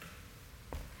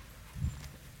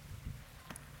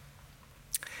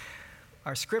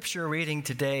Our scripture reading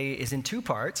today is in two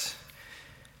parts.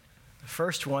 The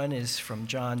first one is from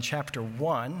John chapter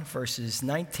 1, verses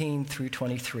 19 through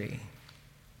 23.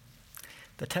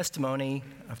 The testimony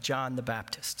of John the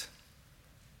Baptist.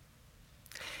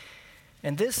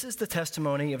 And this is the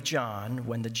testimony of John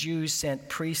when the Jews sent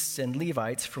priests and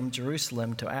Levites from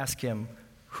Jerusalem to ask him,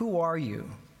 "Who are you?"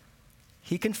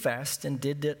 He confessed and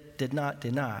did not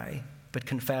deny, but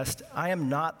confessed, "I am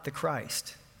not the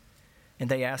Christ." And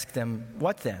they asked them,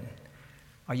 "What then?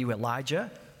 Are you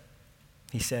Elijah?"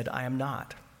 He said, "I am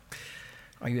not."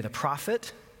 "Are you the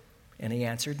prophet?" And he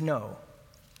answered, "No."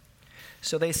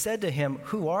 So they said to him,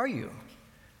 "Who are you?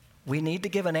 We need to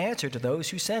give an answer to those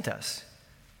who sent us.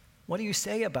 What do you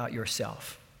say about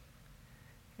yourself?"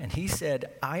 And he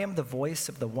said, "I am the voice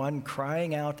of the one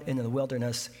crying out in the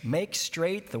wilderness, 'Make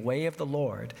straight the way of the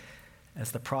Lord,'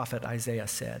 as the prophet Isaiah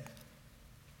said."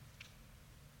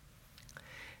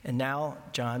 And now,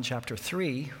 John chapter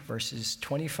 3, verses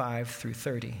 25 through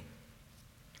 30.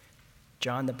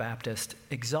 John the Baptist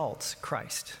exalts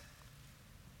Christ.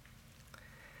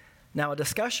 Now, a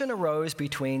discussion arose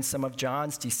between some of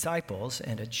John's disciples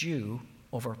and a Jew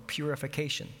over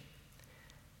purification.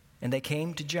 And they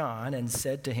came to John and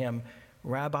said to him,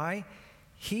 "Rabbi,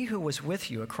 he who was with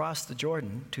you across the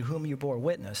Jordan, to whom you bore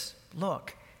witness,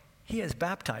 look, he is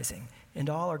baptizing,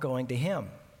 and all are going to him."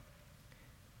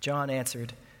 John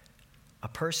answered, "A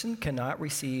person cannot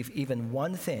receive even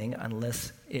one thing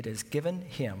unless it is given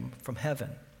him from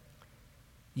heaven.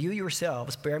 You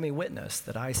yourselves bear me witness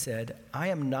that I said, 'I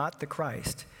am not the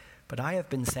Christ, but I have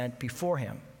been sent before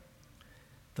him.'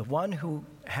 The one who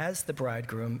has the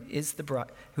bridegroom is the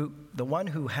bride. The one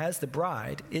who has the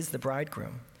bride is the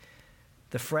bridegroom.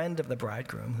 The friend of the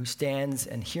bridegroom who stands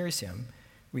and hears him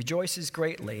rejoices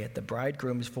greatly at the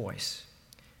bridegroom's voice.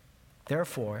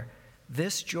 Therefore,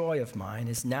 this joy of mine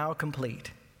is now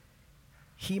complete.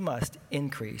 He must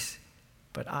increase,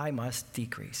 but I must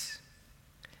decrease."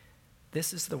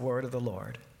 This is the word of the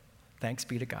Lord. Thanks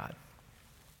be to God.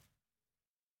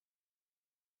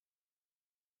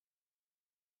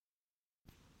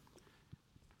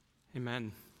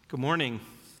 Amen. Good morning.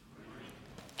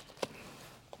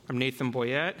 I'm Nathan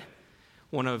Boyette,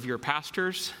 one of your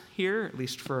pastors here, at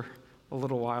least for a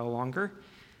little while longer.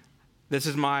 This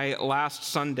is my last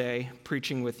Sunday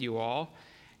preaching with you all,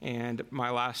 and my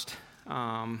last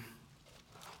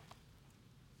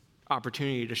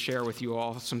opportunity to share with you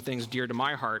all some things dear to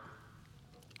my heart,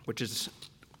 which is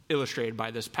illustrated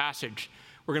by this passage.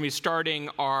 We're going to be starting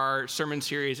our sermon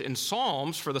series in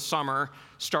Psalms for the summer,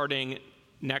 starting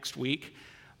next week,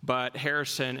 but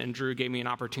Harrison and Drew gave me an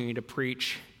opportunity to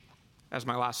preach as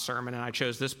my last sermon, and I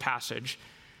chose this passage.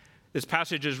 This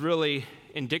passage is really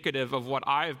indicative of what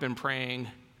I have been praying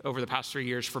over the past 3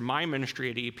 years for my ministry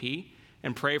at EP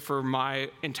and pray for my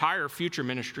entire future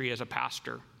ministry as a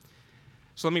pastor.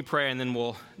 So let me pray and then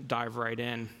we'll dive right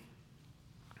in.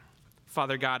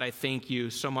 Father God, I thank you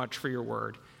so much for your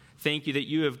word. Thank you that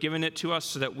you have given it to us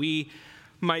so that we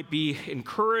might be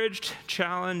encouraged,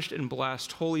 challenged, and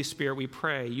blessed. Holy Spirit, we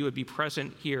pray you would be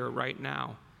present here right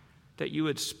now, that you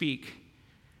would speak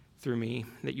through me,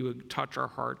 that you would touch our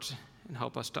hearts and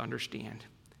help us to understand.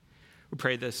 We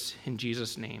pray this in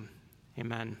Jesus' name.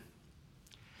 Amen.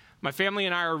 My family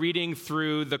and I are reading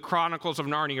through the Chronicles of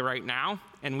Narnia right now,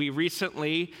 and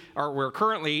we're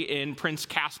currently in Prince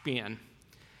Caspian.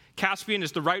 Caspian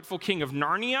is the rightful king of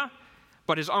Narnia,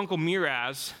 but his uncle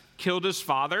Miraz killed his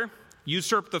father,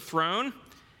 usurped the throne,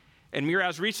 and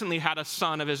Miraz recently had a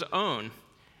son of his own.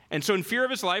 And so in fear of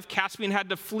his life, Caspian had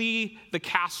to flee the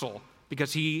castle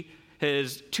because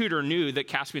his tutor knew that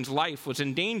Caspian's life was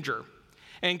in danger.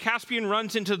 And Caspian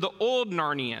runs into the old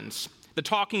Narnians, the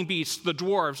talking beasts, the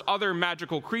dwarves, other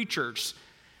magical creatures.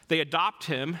 They adopt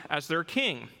him as their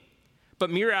king. But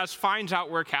Miraz finds out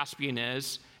where Caspian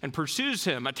is and pursues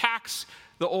him, attacks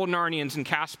the old Narnians in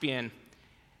Caspian,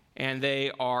 and they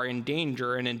are in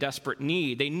danger and in desperate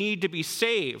need. They need to be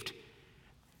saved.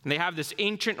 And they have this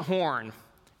ancient horn,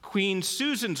 Queen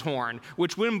Susan's horn,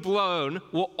 which when blown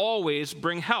will always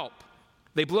bring help.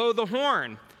 They blow the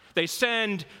horn. They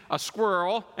send a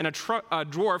squirrel and a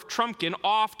dwarf, Trumpkin,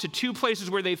 off to two places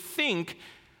where they think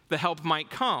the help might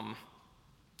come.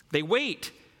 They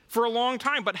wait for a long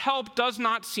time, but help does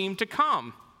not seem to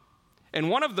come. And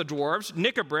one of the dwarves,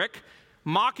 Nickabrick,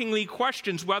 mockingly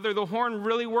questions whether the horn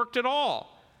really worked at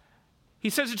all. He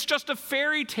says it's just a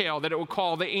fairy tale that it will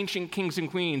call the ancient kings and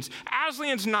queens.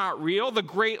 Aslan's not real, the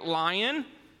great lion.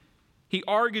 He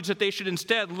argues that they should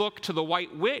instead look to the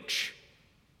White Witch,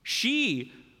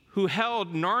 she who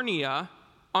held Narnia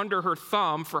under her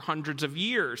thumb for hundreds of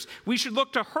years. We should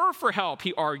look to her for help,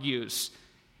 he argues.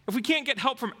 If we can't get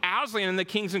help from Aslan and the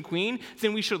kings and queen,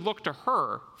 then we should look to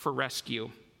her for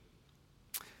rescue.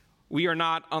 We are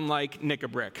not unlike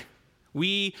Nickabrick.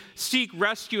 We seek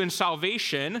rescue and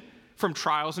salvation from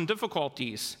trials and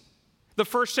difficulties. The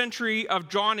first century of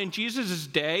John and Jesus'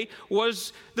 day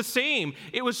was the same.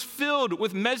 It was filled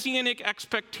with messianic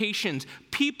expectations.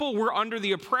 People were under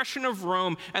the oppression of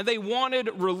Rome, and they wanted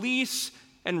release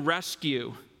and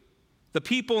rescue. The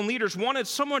people and leaders wanted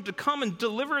someone to come and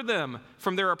deliver them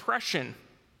from their oppression.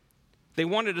 They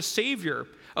wanted a savior,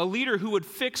 a leader who would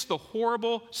fix the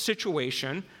horrible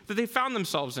situation that they found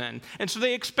themselves in. And so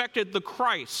they expected the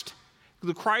Christ.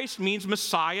 The Christ means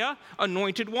Messiah,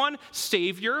 anointed one,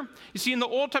 Savior. You see, in the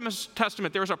Old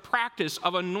Testament, there was a practice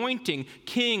of anointing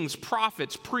kings,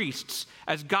 prophets, priests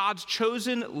as God's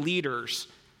chosen leaders.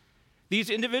 These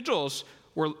individuals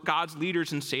were God's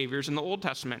leaders and saviors in the Old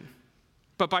Testament.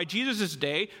 But by Jesus'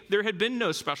 day, there had been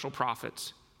no special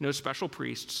prophets, no special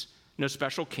priests, no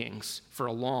special kings for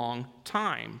a long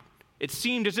time. It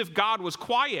seemed as if God was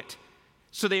quiet,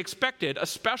 so they expected a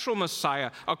special Messiah,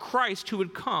 a Christ who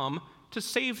would come to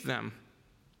save them.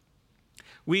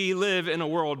 We live in a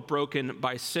world broken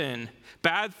by sin.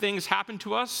 Bad things happen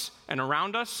to us and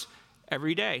around us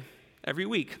every day, every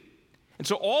week. And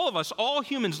so all of us, all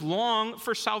humans, long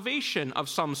for salvation of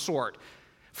some sort.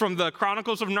 From the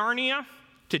Chronicles of Narnia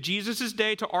to Jesus'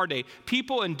 day to our day,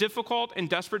 people in difficult and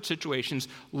desperate situations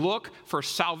look for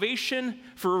salvation,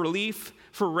 for relief,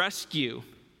 for rescue.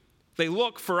 They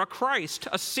look for a Christ,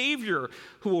 a Savior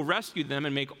who will rescue them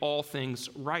and make all things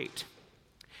right.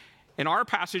 And our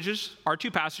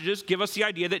two passages, give us the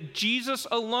idea that Jesus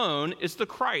alone is the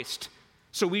Christ,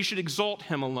 so we should exalt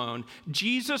him alone.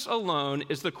 Jesus alone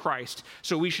is the Christ,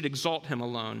 so we should exalt him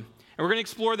alone. And we're going to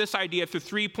explore this idea through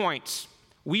 3 points.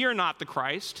 We are not the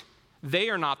Christ. They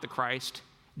are not the Christ.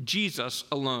 Jesus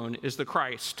alone is the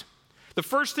Christ. The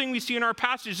first thing we see in our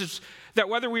passage is that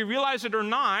whether we realize it or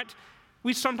not,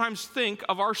 we sometimes think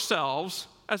of ourselves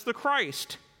as the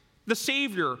Christ, the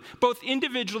Savior. Both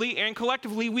individually and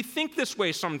collectively, we think this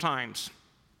way sometimes.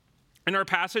 In our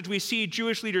passage, we see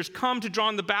Jewish leaders come to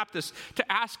John the Baptist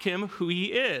to ask him who he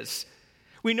is.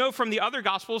 We know from the other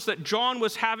Gospels that John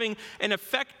was having an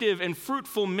effective and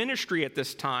fruitful ministry at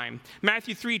this time.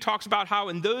 Matthew 3 talks about how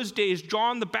in those days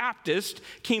John the Baptist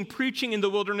came preaching in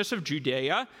the wilderness of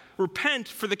Judea, "Repent,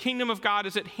 for the kingdom of God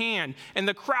is at hand." And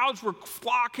the crowds were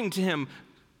flocking to him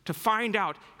to find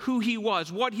out who he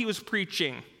was, what he was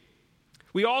preaching.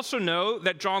 We also know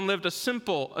that John lived a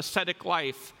simple, ascetic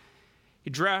life.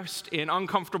 He dressed in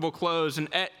uncomfortable clothes and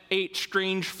ate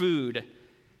strange food.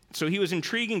 So he was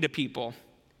intriguing to people.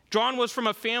 John was from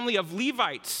a family of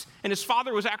Levites, and his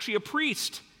father was actually a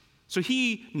priest. So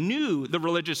he knew the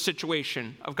religious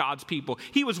situation of God's people.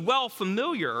 He was well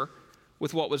familiar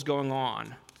with what was going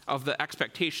on, of the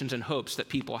expectations and hopes that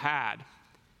people had.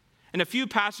 In a few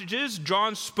passages,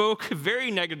 John spoke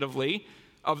very negatively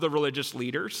of the religious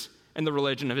leaders and the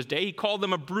religion of his day. He called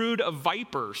them a brood of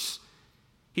vipers.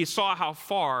 He saw how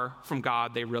far from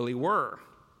God they really were.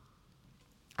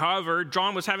 However,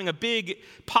 John was having a big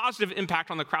positive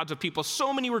impact on the crowds of people.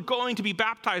 So many were going to be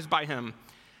baptized by him.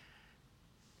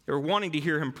 They were wanting to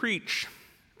hear him preach.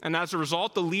 And as a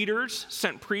result, the leaders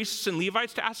sent priests and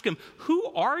Levites to ask him,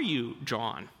 "Who are you,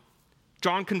 John?"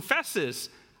 John confesses,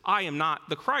 "I am not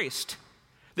the Christ."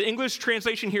 The English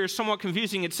translation here is somewhat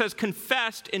confusing. It says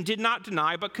confessed and did not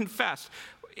deny, but confessed.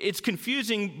 It's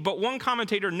confusing, but one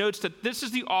commentator notes that this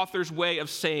is the author's way of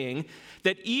saying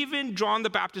that even John the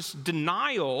Baptist's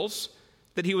denials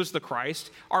that he was the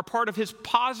Christ are part of his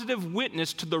positive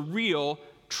witness to the real,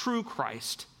 true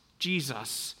Christ,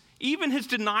 Jesus. Even his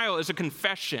denial is a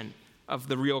confession of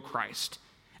the real Christ.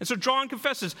 And so John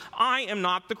confesses, "I am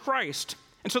not the Christ."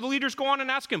 And so the leaders go on and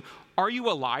ask him, "Are you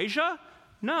Elijah?"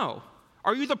 "No."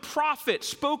 "Are you the prophet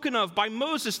spoken of by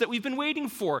Moses that we've been waiting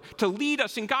for to lead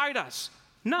us and guide us?"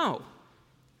 "No."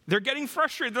 They're getting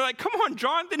frustrated. They're like, "Come on,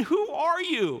 John, then who are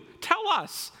you? Tell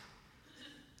us."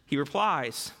 He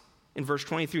replies in verse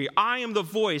 23, "I am the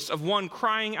voice of one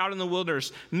crying out in the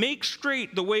wilderness, 'Make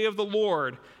straight the way of the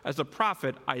Lord,' as the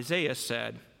prophet Isaiah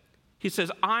said." He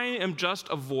says, "I am just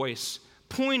a voice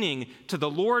pointing to the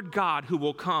Lord God who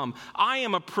will come. I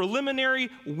am a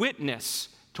preliminary witness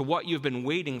to what you've been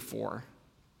waiting for."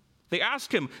 They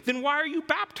ask him, "Then why are you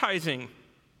baptizing?"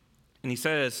 And he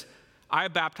says, "I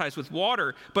baptize with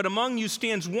water, but among you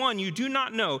stands one you do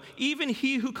not know, even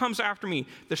he who comes after me,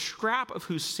 the strap of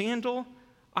whose sandal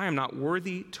I am not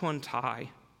worthy to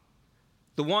untie.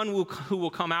 The one who will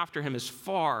come after him is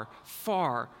far,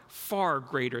 far, far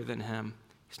greater than him.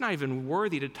 He's not even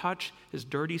worthy to touch his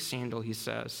dirty sandal," he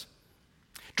says.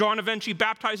 John eventually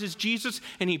baptizes Jesus,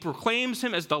 and he proclaims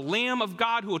him as the Lamb of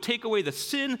God who will take away the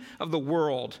sin of the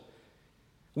world.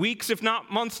 Weeks, if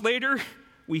not months later,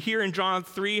 we hear in John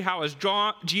 3 how as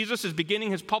Jesus is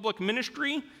beginning his public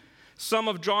ministry, some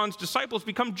of John's disciples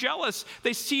become jealous.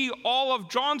 They see all of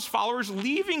John's followers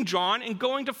leaving John and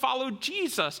going to follow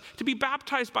Jesus, to be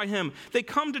baptized by him. They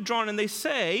come to John and they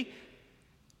say,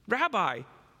 "Rabbi,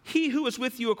 he who is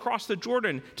with you across the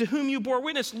Jordan, to whom you bore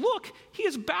witness, look, he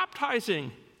is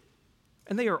baptizing."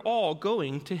 And they are all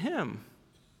going to him.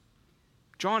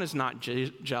 John is not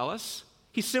jealous.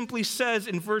 He simply says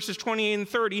in verses 28 and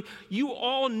 30, "You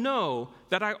all know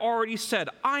that I already said,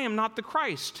 I am not the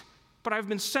Christ, but I've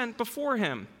been sent before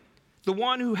him. The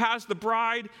one who has the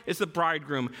bride is the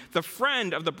bridegroom. The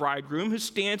friend of the bridegroom who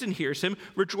stands and hears him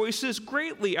rejoices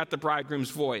greatly at the bridegroom's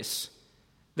voice.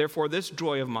 Therefore, this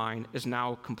joy of mine is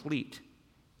now complete.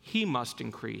 He must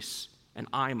increase, and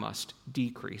I must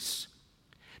decrease."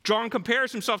 John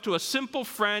compares himself to a simple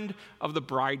friend of the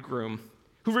bridegroom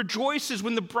who rejoices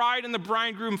when the bride and the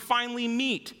bridegroom finally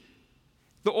meet.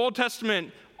 The Old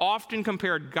Testament often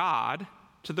compared God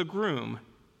to the groom,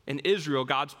 and Israel,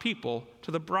 God's people,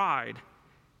 to the bride.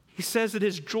 He says that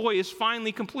his joy is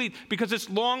finally complete because this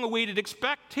long-awaited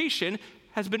expectation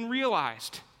has been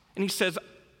realized. And he says,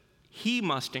 he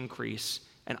must increase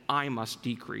and I must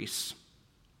decrease.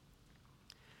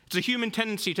 It's a human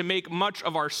tendency to make much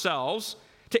of ourselves,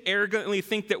 to arrogantly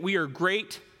think that we are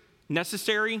great,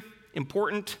 necessary,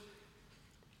 important,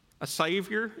 a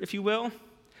savior, if you will.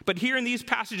 But here in these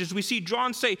passages, we see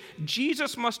John say,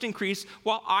 Jesus must increase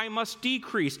while I must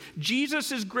decrease.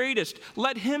 Jesus is greatest.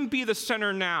 Let him be the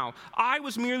center now. I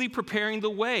was merely preparing the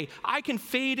way. I can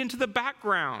fade into the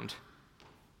background.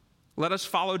 Let us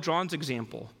follow John's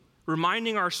example,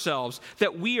 reminding ourselves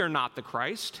that we are not the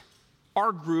Christ.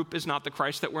 Our group is not the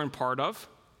Christ that we're in part of.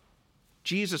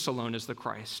 Jesus alone is the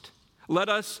Christ. Let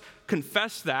us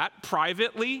confess that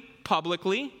privately,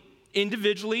 publicly,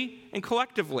 individually, and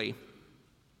collectively.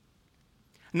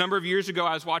 A number of years ago,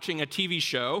 I was watching a TV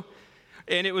show,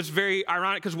 and it was very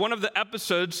ironic because one of the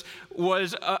episodes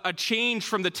was a change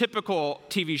from the typical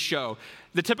TV show.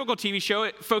 The typical TV show,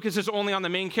 it focuses only on the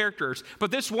main characters,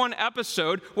 but this one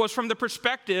episode was from the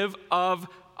perspective of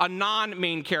a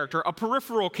non-main character, a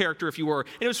peripheral character, if you were.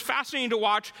 And it was fascinating to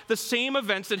watch the same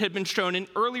events that had been shown in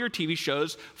earlier TV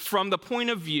shows from the point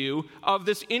of view of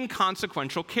this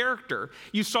inconsequential character.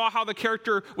 You saw how the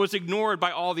character was ignored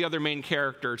by all the other main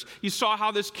characters. You saw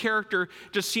how this character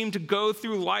just seemed to go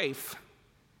through life.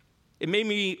 It made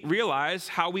me realize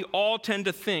how we all tend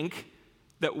to think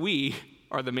that we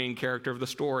are the main character of the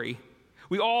story.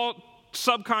 We all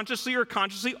subconsciously or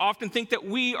consciously often think that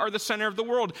we are the center of the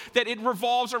world, that it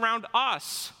revolves around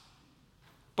us.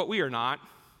 But we are not.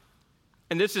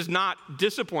 And this is not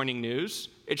disappointing news.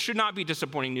 It should not be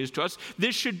disappointing news to us.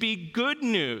 This should be good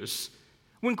news.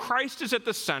 When Christ is at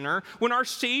the center, when our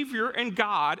Savior and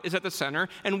God is at the center,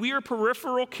 and we are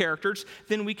peripheral characters,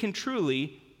 then we can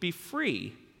truly be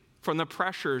free from the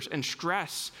pressures and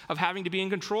stress of having to be in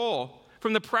control,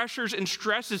 from the pressures and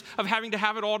stresses of having to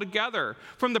have it all together,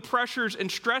 from the pressures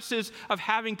and stresses of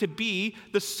having to be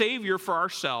the Savior for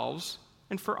ourselves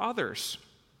and for others.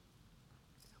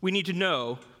 We need to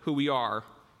know who we are.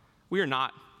 We are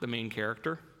not the main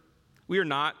character. We are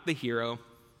not the hero,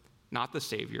 not the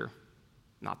Savior,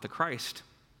 not the Christ.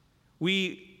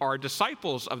 We are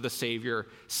disciples of the Savior,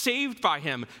 saved by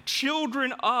him,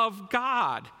 children of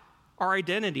God. Our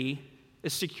identity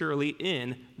is securely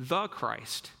in the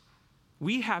Christ.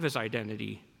 We have his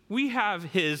identity. We have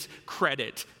his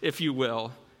credit, if you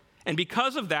will. And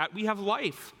because of that, we have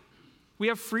life. We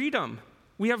have freedom.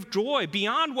 We have joy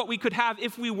beyond what we could have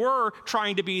if we were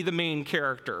trying to be the main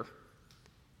character.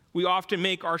 We often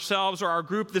make ourselves or our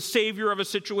group the savior of a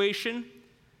situation.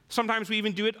 Sometimes we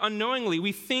even do it unknowingly.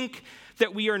 We think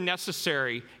that we are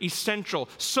necessary, essential,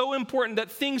 so important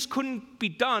that things couldn't be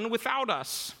done without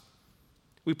us.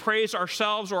 We praise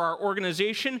ourselves or our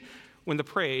organization when the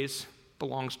praise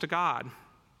belongs to God.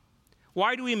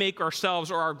 Why do we make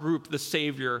ourselves or our group the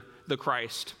Savior, the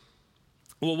Christ?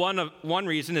 Well, one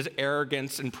reason is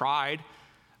arrogance and pride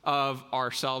of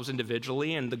ourselves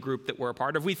individually and the group that we're a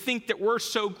part of. We think that we're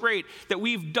so great, that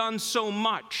we've done so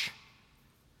much.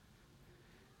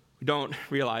 We don't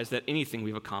realize that anything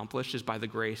we've accomplished is by the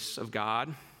grace of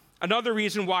God. Another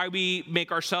reason why we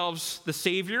make ourselves the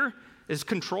Savior is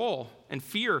control and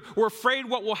fear. We're afraid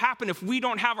what will happen if we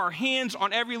don't have our hands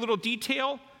on every little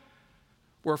detail.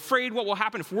 We're afraid what will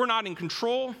happen if we're not in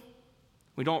control.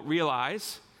 We don't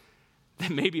realize that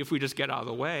maybe if we just get out of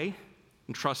the way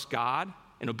and trust God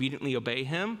and obediently obey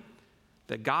him,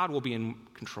 that God will be in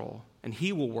control and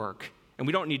he will work. And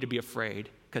we don't need to be afraid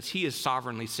because he is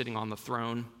sovereignly sitting on the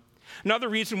throne. Another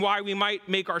reason why we might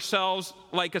make ourselves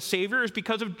like a savior is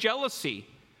because of jealousy.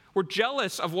 We're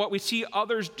jealous of what we see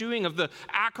others doing, of the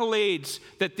accolades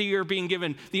that they are being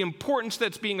given, the importance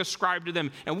that's being ascribed to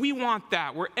them. And we want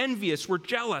that. We're envious. We're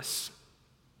jealous.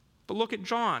 But look at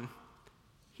John.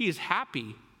 He is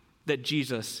happy that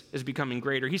Jesus is becoming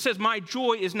greater. He says, "My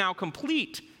joy is now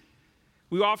complete."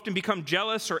 We often become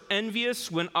jealous or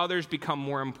envious when others become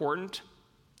more important.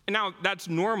 And now that's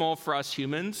normal for us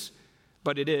humans,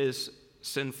 but it is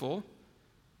sinful.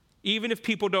 Even if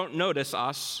people don't notice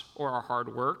us or our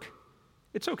hard work,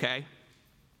 it's okay.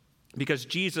 Because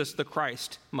Jesus, the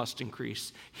Christ, must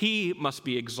increase. He must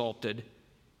be exalted,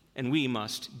 and we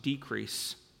must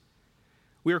decrease.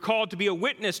 We are called to be a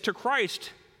witness to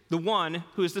Christ, the one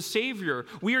who is the Savior.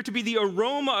 We are to be the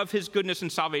aroma of his goodness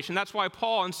and salvation. That's why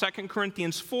Paul in 2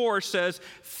 Corinthians 4 says,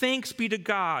 "Thanks be to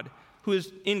God, who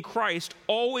is in Christ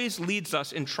always leads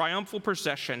us in triumphal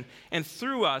procession, and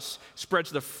through us spreads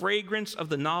the fragrance of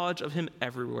the knowledge of him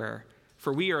everywhere.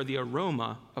 For we are the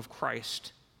aroma of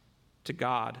Christ to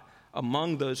God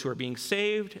among those who are being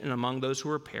saved and among those who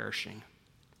are perishing."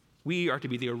 We are to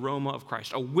be the aroma of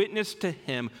Christ, a witness to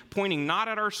him, pointing not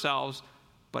at ourselves,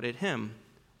 but at him.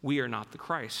 We are not the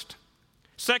Christ.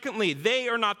 Secondly, they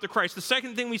are not the Christ. The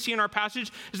second thing we see in our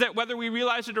passage is that whether we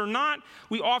realize it or not,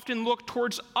 we often look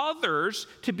towards others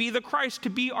to be the Christ, to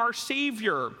be our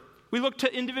Savior. We look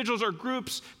to individuals or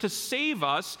groups to save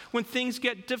us when things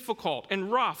get difficult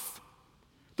and rough.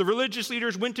 The religious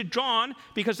leaders went to John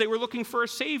because they were looking for a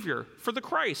Savior, for the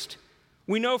Christ.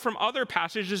 We know from other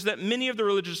passages that many of the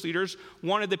religious leaders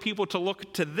wanted the people to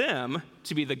look to them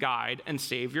to be the guide and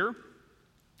Savior.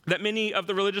 That many of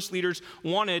the religious leaders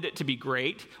wanted to be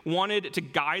great, wanted to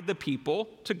guide the people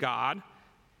to God.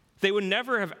 They would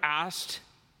never have asked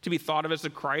to be thought of as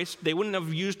the Christ. They wouldn't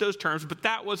have used those terms, but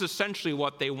that was essentially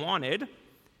what they wanted.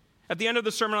 At the end of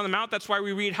the Sermon on the Mount, that's why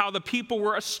we read how the people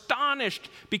were astonished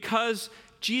because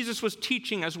Jesus was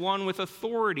teaching as one with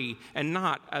authority and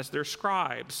not as their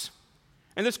scribes.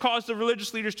 And this caused the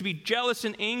religious leaders to be jealous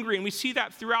and angry, and we see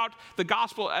that throughout the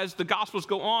gospel. As the gospels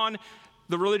go on,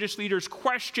 the religious leaders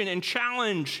question and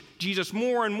challenge Jesus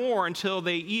more and more until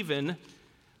they even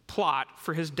plot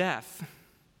for his death.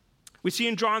 We see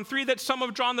in John 3 that some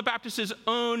of John the Baptist's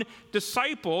own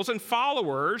disciples and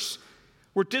followers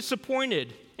were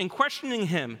disappointed and questioning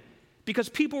him because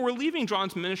people were leaving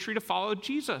John's ministry to follow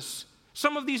Jesus.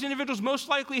 Some of these individuals most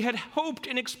likely had hoped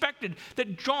and expected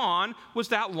that John was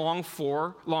that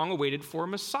long-awaited for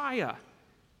Messiah.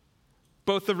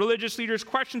 Both the religious leaders'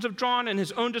 questions of John and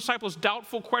his own disciples'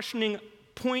 doubtful questioning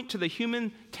point to the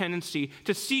human tendency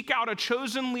to seek out a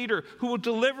chosen leader who will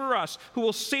deliver us, who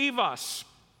will save us.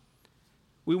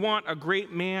 We want a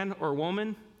great man or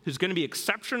woman who's going to be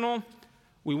exceptional.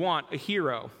 We want a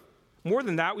hero. More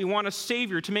than that, we want a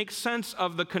Savior to make sense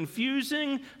of the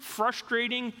confusing,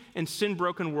 frustrating, and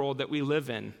sin-broken world that we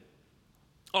live in.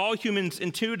 All humans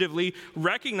intuitively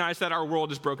recognize that our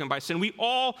world is broken by sin. We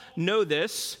all know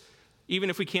this, even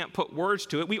if we can't put words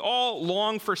to it. We all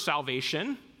long for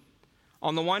salvation.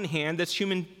 On the one hand, this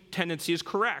human tendency is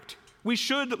correct. We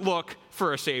should look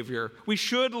for a Savior. We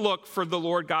should look for the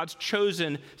Lord God's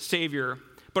chosen Savior.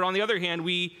 But on the other hand,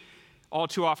 we all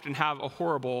too often have a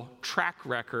horrible track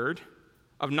record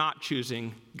of not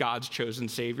choosing God's chosen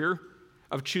Savior,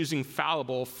 of choosing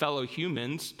fallible fellow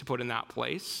humans to put in that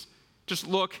place. Just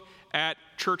look at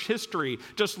church history.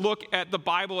 Just look at the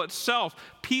Bible itself.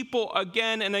 People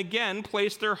again and again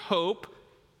place their hope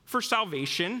for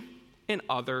salvation in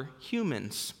other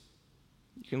humans.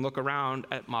 You can look around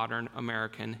at modern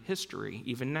American history,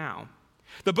 even now.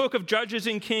 The book of Judges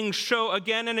and Kings show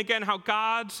again and again how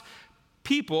God's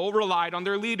people relied on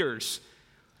their leaders.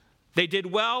 They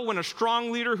did well when a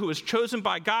strong leader who was chosen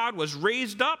by God was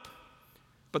raised up,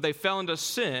 but they fell into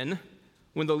sin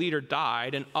when the leader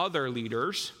died, and other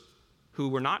leaders who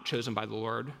were not chosen by the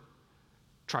Lord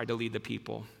tried to lead the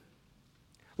people.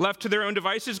 Left to their own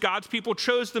devices, God's people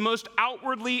chose the most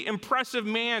outwardly impressive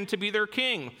man to be their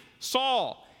king,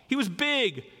 Saul. He was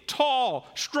big, tall,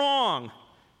 strong,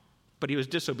 but he was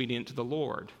disobedient to the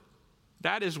Lord.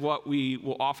 That is what we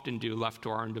will often do left to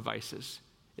our own devices,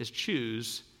 is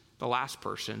choose the last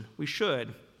person we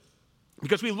should.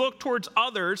 Because we look towards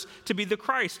others to be the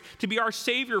Christ, to be our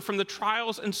Savior from the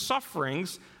trials and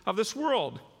sufferings of this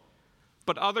world.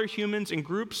 But other humans and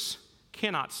groups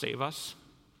cannot save us.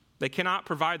 They cannot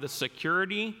provide the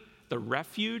security, the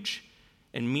refuge,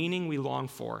 and meaning we long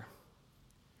for.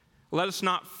 Let us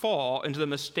not fall into the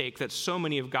mistake that so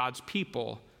many of God's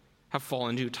people have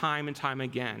fallen into time and time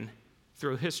again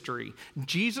through history.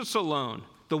 Jesus alone,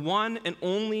 the one and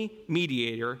only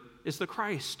mediator, is the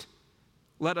Christ.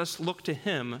 Let us look to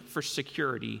him for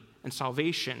security and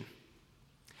salvation.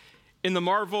 In the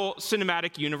Marvel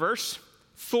Cinematic Universe,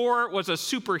 Thor was a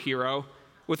superhero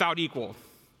without equal.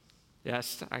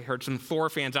 Yes, I heard some Thor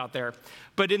fans out there.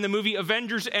 But in the movie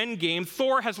Avengers Endgame,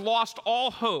 Thor has lost all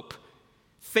hope.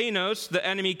 Thanos, the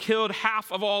enemy, killed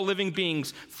half of all living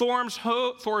beings. Thor's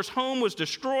home was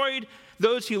destroyed,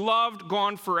 those he loved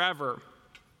gone forever.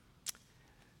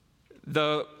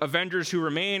 The Avengers who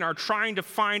remain are trying to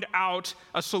find out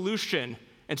a solution,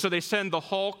 and so they send the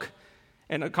Hulk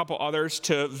and a couple others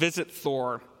to visit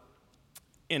Thor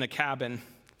in a cabin.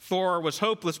 Thor was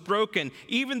hopeless, broken.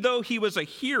 Even though he was a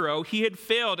hero, he had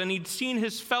failed, and he'd seen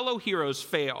his fellow heroes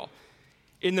fail.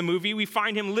 In the movie, we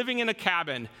find him living in a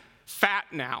cabin, fat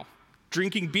now,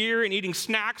 drinking beer and eating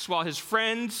snacks while his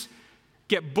friends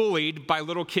get bullied by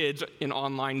little kids in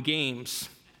online games.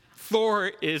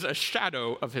 Thor is a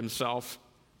shadow of himself.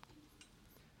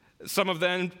 Some of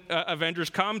the Avengers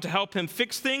come to help him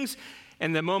fix things,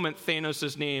 and the moment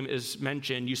Thanos' name is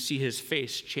mentioned, you see his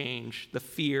face change, the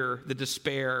fear, the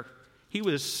despair. He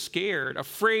was scared,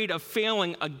 afraid of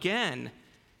failing again.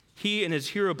 He and his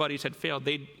hero buddies had failed,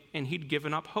 and he'd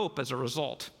given up hope as a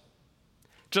result.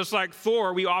 Just like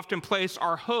Thor, we often place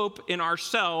our hope in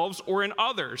ourselves or in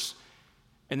others,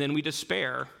 and then we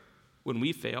despair when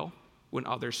we fail, when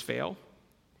others fail.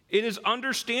 It is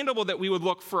understandable that we would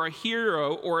look for a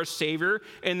hero or a savior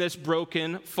in this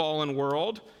broken, fallen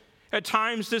world. At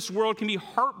times, this world can be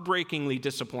heartbreakingly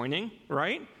disappointing,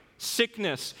 right?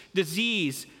 Sickness,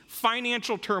 disease,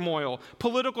 financial turmoil,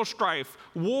 political strife,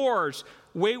 wars,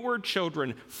 wayward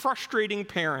children, frustrating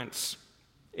parents,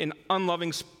 an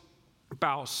unloving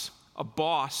spouse, a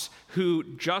boss who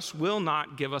just will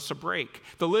not give us a break.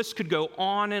 The list could go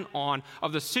on and on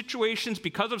of the situations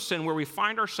because of sin where we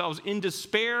find ourselves in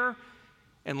despair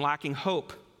and lacking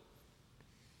hope.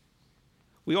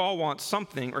 We all want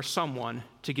something or someone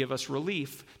to give us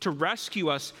relief, to rescue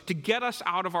us, to get us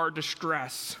out of our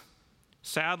distress.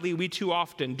 Sadly, we too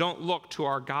often don't look to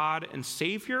our God and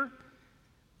Savior,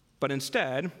 but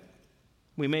instead,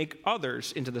 we make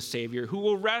others into the Savior who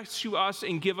will rescue us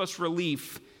and give us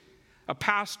relief. A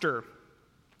pastor,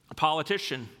 a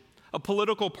politician, a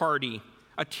political party,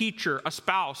 a teacher, a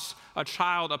spouse, a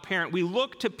child, a parent. We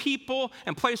look to people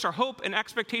and place our hope and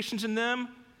expectations in them,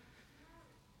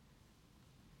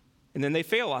 and then they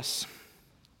fail us,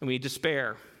 and we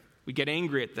despair. We get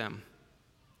angry at them.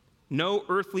 No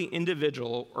earthly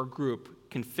individual or group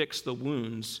can fix the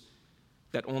wounds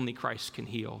that only Christ can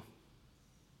heal.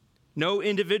 No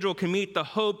individual can meet the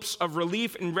hopes of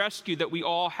relief and rescue that we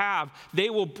all have. They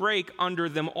will break under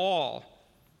them all.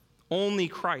 Only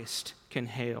Christ can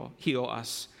heal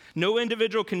us. No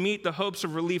individual can meet the hopes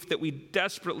of relief that we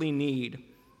desperately need.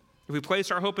 If we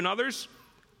place our hope in others,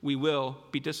 we will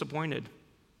be disappointed.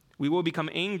 We will become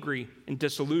angry and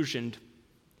disillusioned.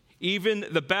 Even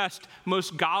the best,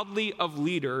 most godly of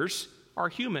leaders are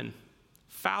human,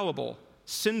 fallible,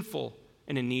 sinful,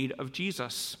 and in need of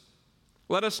Jesus.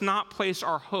 Let us not place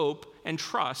our hope and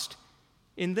trust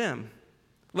in them.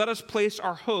 Let us place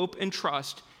our hope and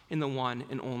trust in the one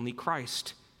and only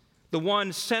Christ, the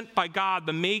one sent by God,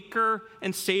 the Maker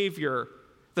and Savior,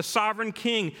 the sovereign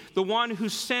King, the one who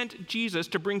sent Jesus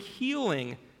to bring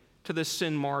healing to this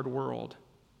sin-marred world.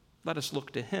 Let us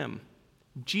look to him.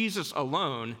 Jesus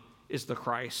alone is the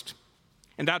Christ.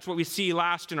 And that's what we see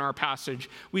last in our passage.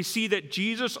 We see that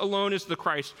Jesus alone is the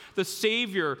Christ, the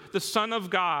Savior, the Son of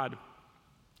God.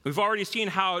 We've already seen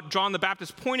how John the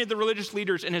Baptist pointed the religious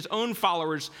leaders and his own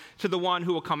followers to the one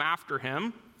who will come after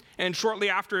him. And shortly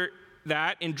after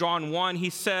that, in John 1,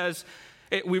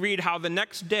 we read how the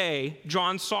next day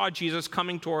John saw Jesus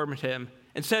coming toward him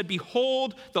and said,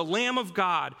 "Behold, the Lamb of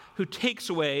God who takes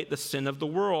away the sin of the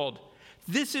world.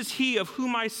 This is he of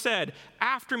whom I said,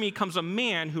 after me comes a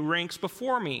man who ranks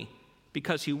before me,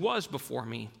 because he was before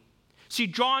me." See,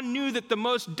 John knew that the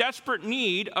most desperate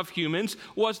need of humans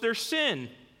was their sin.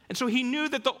 And so he knew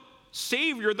that the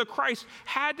Savior, the Christ,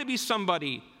 had to be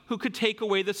somebody who could take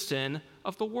away the sin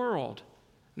of the world.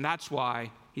 And that's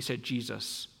why he said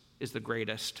Jesus is the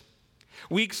greatest.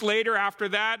 Weeks later after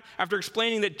that, after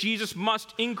explaining that Jesus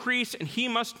must increase and he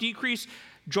must decrease,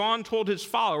 John told his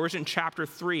followers in chapter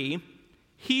 3,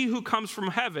 "He who comes from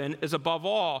heaven is above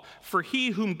all, for he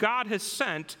whom God has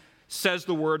sent says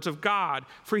the words of God,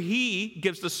 for he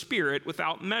gives the Spirit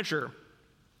without measure.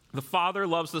 The Father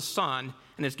loves the Son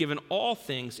and has given all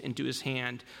things into his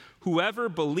hand. Whoever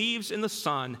believes in the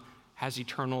Son has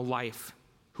eternal life.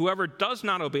 Whoever does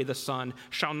not obey the Son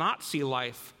shall not see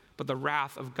life, but the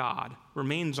wrath of God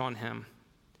remains on him."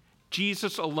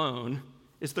 Jesus alone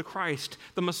is the Christ,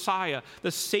 the Messiah,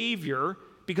 the Savior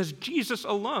because Jesus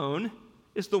alone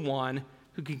is the one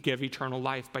who can give eternal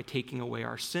life by taking away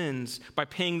our sins, by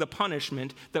paying the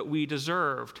punishment that we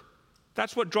deserved.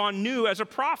 That's what John knew as a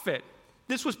prophet.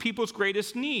 This was people's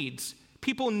greatest needs.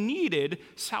 People needed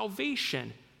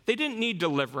salvation. They didn't need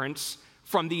deliverance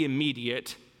from the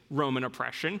immediate Roman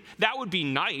oppression. That would be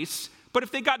nice, but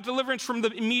if they got deliverance from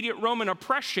the immediate Roman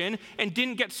oppression and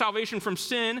didn't get salvation from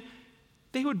sin,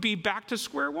 they would be back to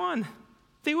square one.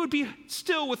 They would be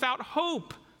still without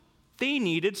hope. They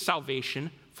needed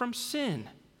salvation from sin.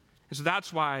 And so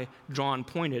that's why John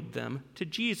pointed them to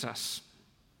Jesus.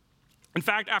 In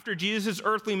fact, after Jesus'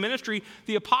 earthly ministry,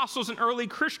 the apostles and early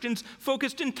Christians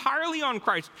focused entirely on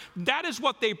Christ. That is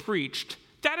what they preached.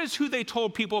 That is who they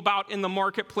told people about in the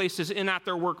marketplaces and at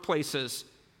their workplaces,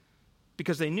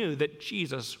 because they knew that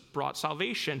Jesus brought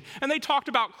salvation. And they talked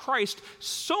about Christ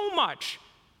so much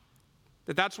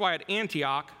that that's why at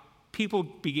Antioch, people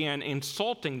began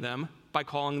insulting them by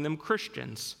calling them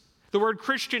Christians. The word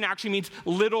Christian actually means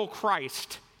little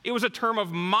Christ. It was a term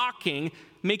of mocking,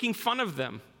 making fun of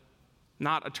them,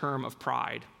 not a term of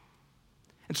pride.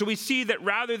 And so we see that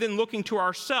rather than looking to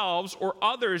ourselves or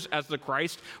others as the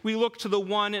Christ, we look to the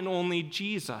one and only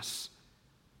Jesus.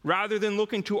 Rather than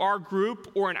looking to our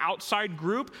group or an outside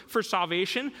group for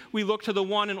salvation, we look to the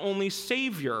one and only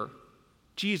Savior,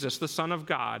 Jesus, the Son of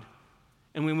God.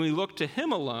 And when we look to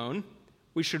him alone,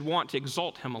 we should want to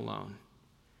exalt him alone.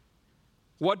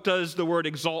 What does the word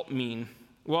exalt mean?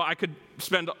 Well, I could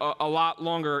spend a lot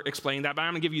longer explaining that, but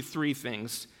I'm going to give you three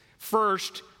things.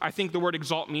 First, I think the word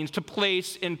exalt means to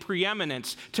place in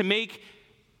preeminence, to make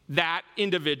that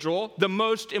individual the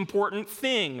most important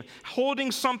thing,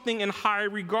 holding something in high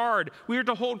regard. We are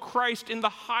to hold Christ in the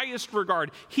highest regard.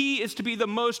 He is to be the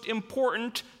most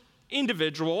important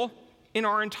individual in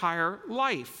our entire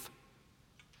life.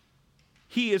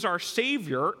 He is our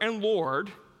Savior and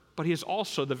Lord, but he is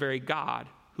also the very God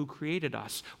who created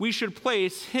us. We should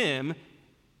place him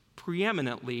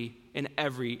preeminently in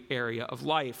every area of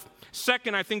life.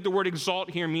 Second, I think the word exalt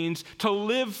here means to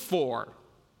live for.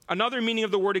 Another meaning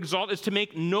of the word exalt is to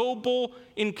make noble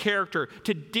in character,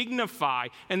 to dignify.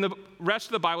 And the rest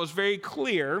of the Bible is very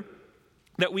clear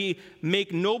that we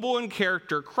make noble in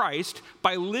character Christ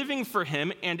by living for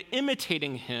him and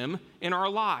imitating him in our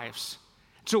lives.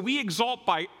 So we exalt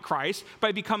by Christ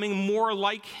by becoming more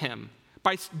like him,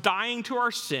 by dying to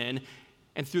our sin,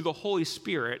 and through the Holy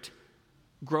Spirit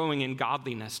growing in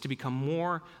godliness to become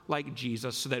more like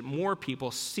Jesus so that more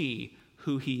people see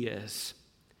who he is.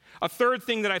 A third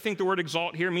thing that I think the word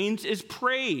exalt here means is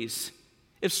praise.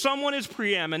 If someone is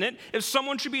preeminent, if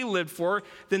someone should be lived for,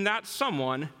 then that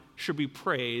someone should be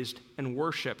praised and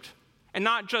worshiped. And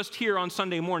not just here on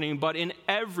Sunday morning, but in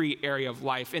every area of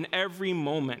life, in every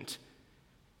moment.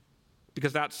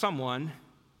 Because that someone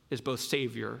is both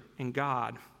Savior and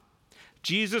God.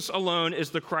 Jesus alone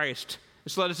is the Christ.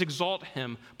 So let us exalt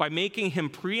him by making him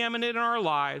preeminent in our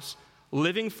lives,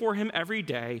 living for him every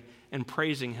day, and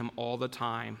praising him all the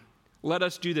time. Let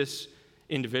us do this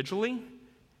individually,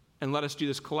 and let us do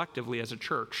this collectively as a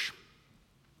church.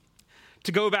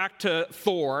 To go back to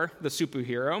Thor, the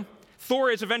superhero,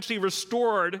 Thor is eventually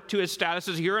restored to his status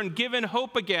as a hero and given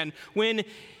hope again when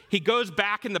he goes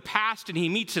back in the past and he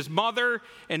meets his mother,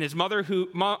 and his mother, who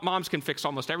moms can fix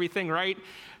almost everything, right?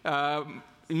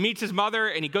 He meets his mother,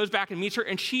 and he goes back and meets her,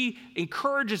 and she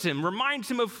encourages him, reminds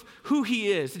him of who he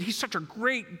is, that he's such a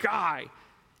great guy.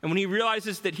 And when he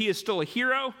realizes that he is still a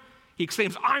hero, he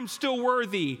exclaims, "I'm still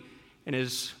worthy," and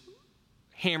his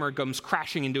hammer comes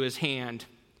crashing into his hand.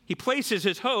 He places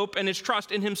his hope and his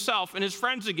trust in himself and his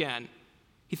friends again.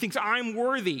 He thinks, "I'm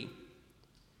worthy."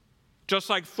 Just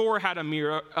like Thor had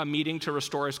a meeting to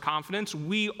restore his confidence,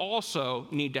 we also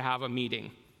need to have a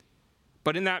meeting.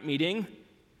 But in that meeting,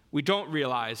 we don't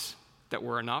realize that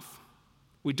we're enough.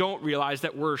 We don't realize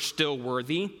that we're still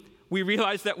worthy. We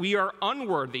realize that we are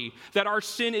unworthy, that our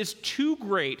sin is too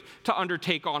great to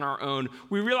undertake on our own.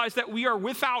 We realize that we are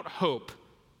without hope,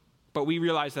 but we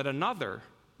realize that another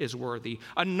is worthy.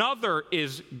 Another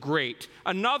is great.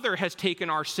 Another has taken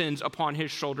our sins upon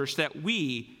his shoulders so that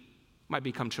we might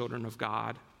become children of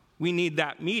God. We need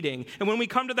that meeting. And when we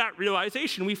come to that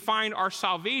realization, we find our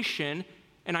salvation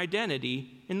and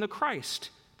identity in the Christ,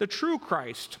 the true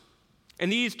Christ.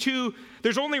 And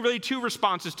there's only really two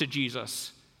responses to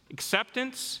Jesus: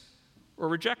 acceptance or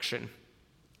rejection.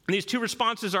 And these two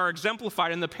responses are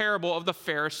exemplified in the parable of the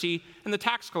Pharisee and the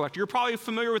tax collector. You're probably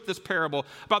familiar with this parable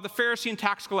about the Pharisee and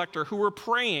tax collector who were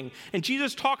praying. And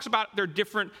Jesus talks about their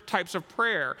different types of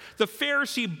prayer. The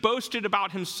Pharisee boasted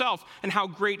about himself and how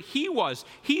great he was.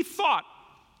 He thought,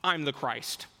 "I'm the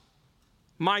Christ."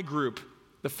 My group,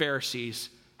 the Pharisees,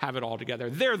 have it all together.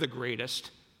 They're the greatest.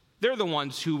 They're the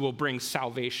ones who will bring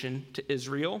salvation to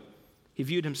Israel. He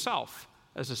viewed himself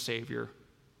as a savior.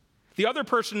 The other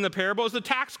person in the parable is the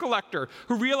tax collector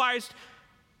who realized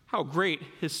how great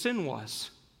his sin was,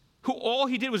 who all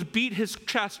he did was beat his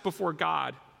chest before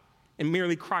God and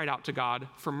merely cried out to God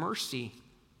for mercy.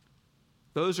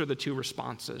 Those are the two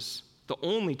responses, the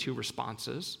only two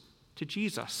responses to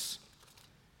Jesus.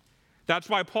 That's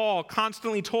why Paul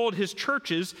constantly told his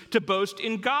churches to boast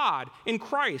in God, in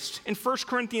Christ. In 1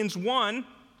 Corinthians 1,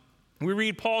 we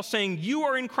read Paul saying, "You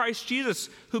are in Christ Jesus,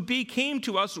 who became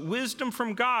to us wisdom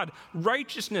from God,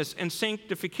 righteousness and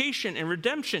sanctification and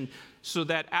redemption, so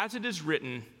that as it is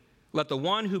written, let the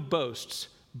one who boasts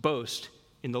boast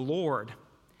in the Lord."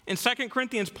 In 2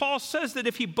 Corinthians, Paul says that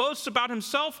if he boasts about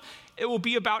himself, it will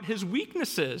be about his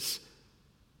weaknesses,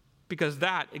 because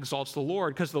that exalts the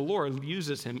Lord, because the Lord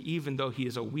uses him even though he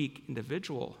is a weak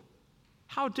individual.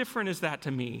 How different is that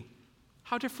to me?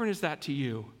 How different is that to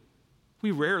you?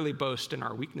 We rarely boast in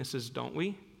our weaknesses, don't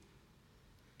we?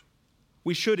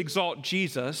 We should exalt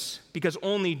Jesus because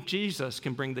only Jesus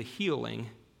can bring the healing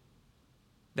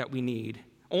that we need.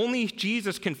 Only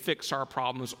Jesus can fix our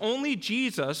problems. Only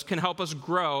Jesus can help us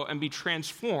grow and be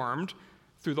transformed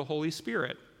through the Holy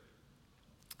Spirit.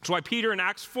 That's why Peter in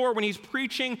Acts 4, when he's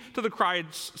preaching to the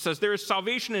crowd, says, "There is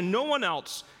salvation in no one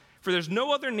else, for there's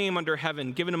no other name under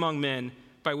heaven given among men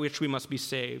by which we must be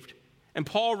saved." And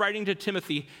Paul, writing to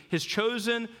Timothy, his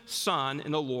chosen son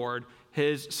in the Lord,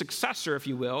 his successor, if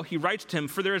you will, he writes to him,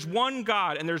 "For there is one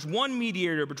God, and there's one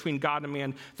mediator between God and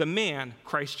man, the man,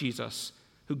 Christ Jesus,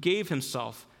 who gave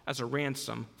himself as a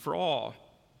ransom for all."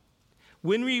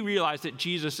 When we realize that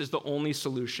Jesus is the only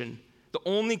solution, the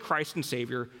only Christ and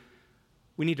Savior,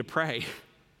 we need to pray.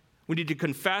 We need to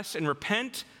confess and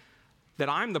repent that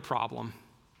I'm the problem.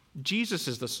 Jesus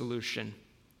is the solution,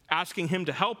 asking him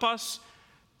to help us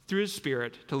through his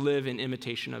Spirit to live in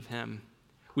imitation of him.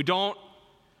 We don't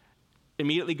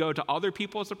immediately go to other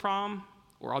people as the problem,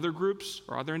 or other groups,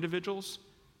 or other individuals.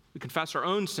 We confess our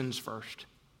own sins first,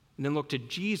 and then look to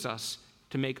Jesus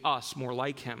to make us more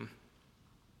like him.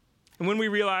 And when we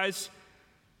realize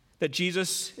that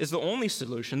Jesus is the only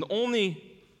solution, the only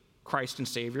Christ and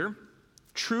Savior,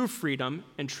 true freedom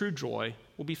and true joy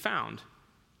will be found,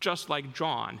 just like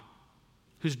John,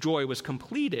 whose joy was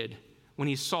completed when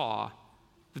he saw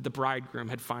that the bridegroom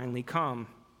had finally come.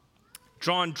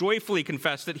 John joyfully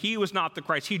confessed that he was not the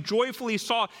Christ. He joyfully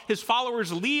saw his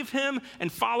followers leave him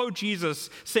and follow Jesus,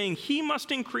 saying, "He must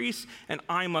increase and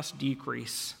I must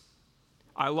decrease."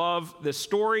 I love this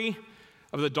story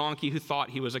of the donkey who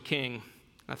thought he was a king.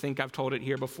 I think I've told it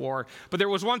here before. But there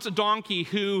was once a donkey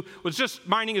who was just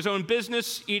minding his own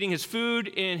business, eating his food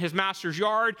in his master's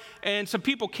yard, and some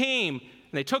people came,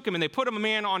 and they took him, and they put a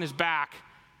man on his back.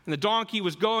 And the donkey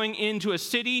was going into a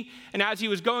city, and as he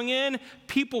was going in,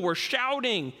 people were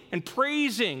shouting and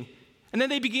praising. And then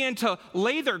they began to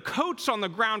lay their coats on the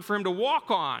ground for him to walk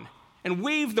on and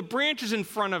wave the branches in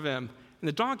front of him. And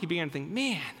the donkey began to think,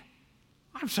 "Man,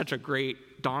 I'm such a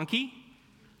great donkey.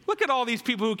 Look at all these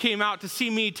people who came out to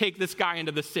see me take this guy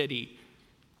into the city.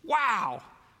 Wow,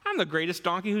 I'm the greatest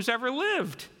donkey who's ever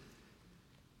lived."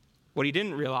 What he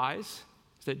didn't realize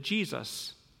is that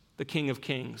Jesus, the King of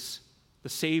Kings, the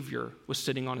Savior, was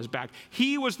sitting on his back.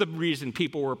 He was the reason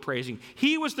people were praising.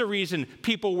 He was the reason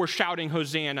people were shouting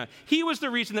Hosanna. He was the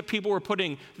reason that people were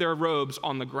putting their robes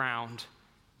on the ground.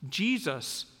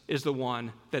 Jesus is the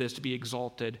one that is to be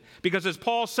exalted. Because as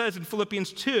Paul says in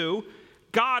Philippians 2,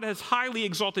 God has highly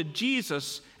exalted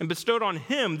Jesus and bestowed on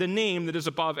him the name that is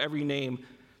above every name,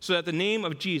 so that the name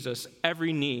of Jesus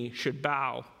every knee should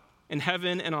bow, in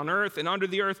heaven and on earth and under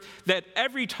the earth, that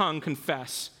every tongue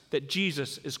confess that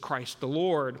Jesus is Christ the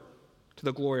Lord, to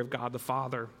the glory of God the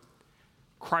Father.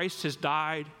 Christ has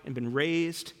died and been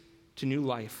raised to new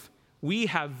life. We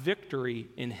have victory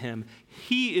in him.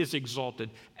 He is exalted.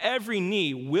 Every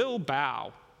knee will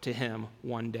bow to him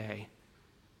one day.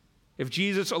 If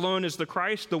Jesus alone is the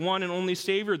Christ, the one and only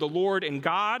Savior, the Lord and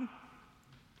God,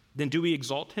 then do we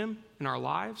exalt him in our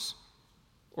lives?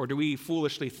 Or do we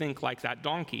foolishly think like that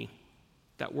donkey,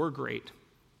 that we're great,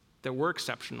 that we're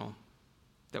exceptional,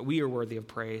 that we are worthy of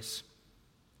praise?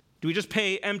 Do we just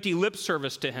pay empty lip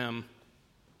service to him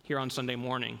here on Sunday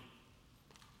morning?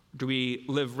 Do we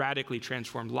live radically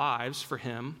transformed lives for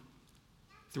him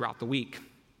throughout the week?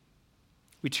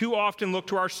 We too often look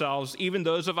to ourselves, even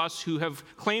those of us who have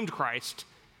claimed Christ.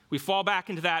 We fall back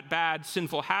into that bad,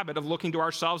 sinful habit of looking to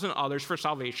ourselves and others for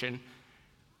salvation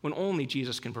when only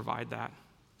Jesus can provide that.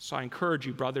 So I encourage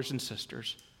you, brothers and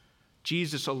sisters,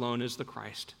 Jesus alone is the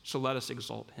Christ, so let us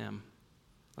exalt him.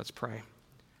 Let's pray.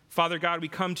 Father God, we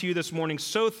come to you this morning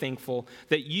so thankful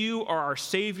that you are our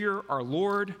Savior, our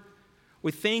Lord.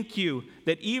 We thank you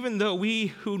that even though we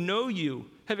who know you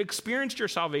have experienced your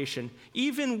salvation,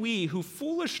 even we who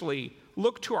foolishly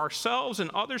look to ourselves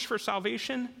and others for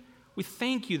salvation, we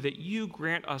thank you that you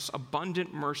grant us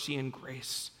abundant mercy and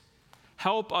grace.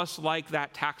 Help us, like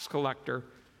that tax collector,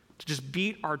 to just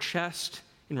beat our chest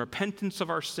in repentance of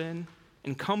our sin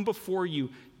and come before you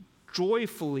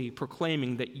joyfully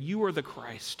proclaiming that you are the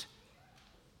Christ.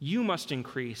 You must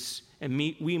increase and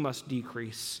we must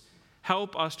decrease.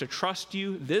 Help us to trust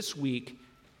you this week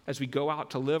as we go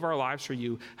out to live our lives for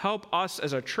you. Help us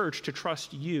as a church to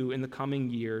trust you in the coming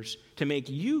years, to make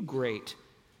you great.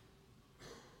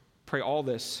 Pray all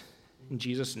this in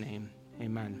Jesus' name.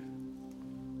 Amen.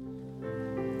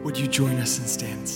 Would you join us in stand?